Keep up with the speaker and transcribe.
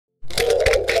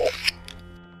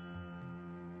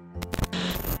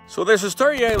So there's a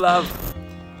story I love,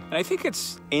 and I think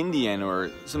it's Indian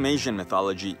or some Asian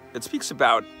mythology that speaks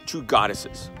about two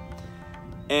goddesses.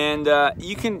 And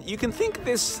you can think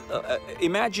this.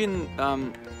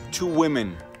 Imagine two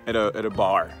women at a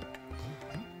bar,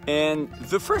 and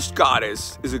the first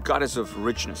goddess is a goddess of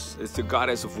richness. It's the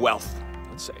goddess of wealth,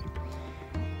 let's say,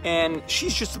 and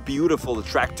she's just a beautiful,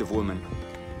 attractive woman.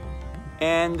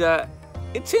 And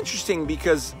it's interesting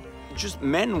because just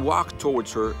men walk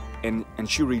towards her, and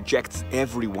she rejects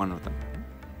every one of them.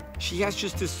 She has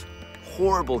just this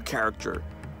horrible character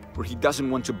where he doesn't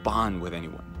want to bond with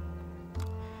anyone.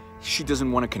 She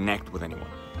doesn't want to connect with anyone.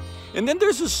 And then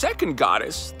there's a second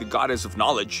goddess, the goddess of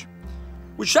knowledge,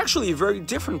 which is actually a very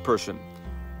different person.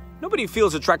 Nobody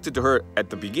feels attracted to her at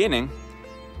the beginning,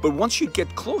 but once you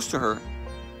get close to her,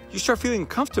 you start feeling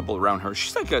comfortable around her.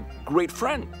 She's like a great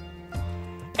friend.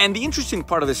 And the interesting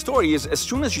part of the story is, as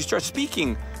soon as you start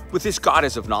speaking with this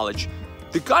goddess of knowledge,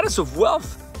 the goddess of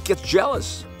wealth gets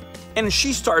jealous, and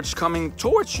she starts coming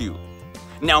towards you.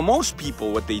 Now, most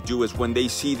people, what they do is when they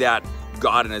see that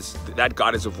goddess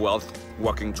of wealth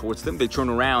walking towards them, they turn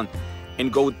around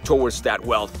and go towards that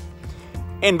wealth.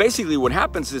 And basically what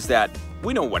happens is that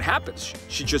we know what happens.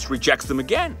 She just rejects them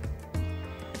again.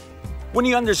 When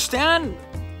you understand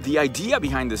the idea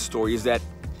behind this story is that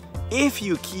if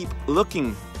you keep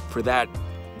looking for that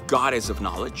goddess of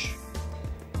knowledge,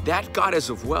 that goddess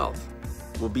of wealth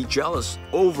will be jealous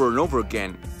over and over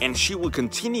again, and she will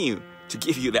continue to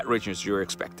give you that richness you're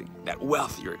expecting, that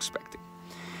wealth you're expecting.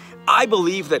 I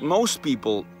believe that most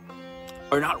people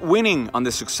are not winning on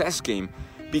the success game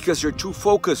because you're too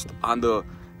focused on the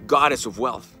goddess of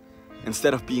wealth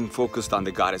instead of being focused on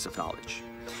the goddess of knowledge.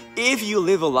 If you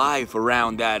live a life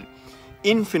around that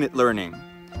infinite learning,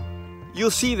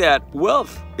 you'll see that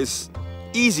wealth is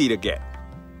easy to get.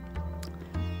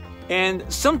 And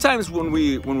sometimes when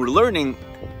we're learning,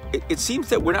 it seems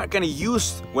that we're not going to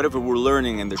use whatever we're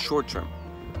learning in the short term.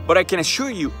 But I can assure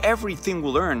you, everything we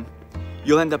learn,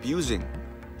 you'll end up using.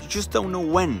 You just don't know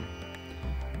when.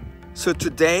 So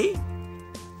today,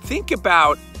 think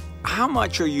about how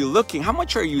much are you looking, how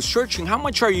much are you searching, how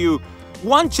much are you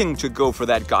wanting to go for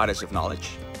that goddess of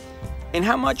knowledge? And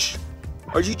how much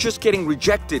are you just getting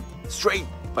rejected straight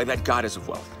by that goddess of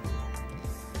wealth?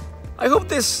 I hope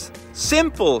this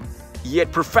simple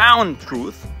yet profound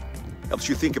truth helps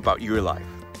you think about your life.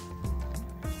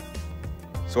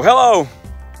 So hello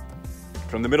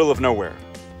from the middle of nowhere.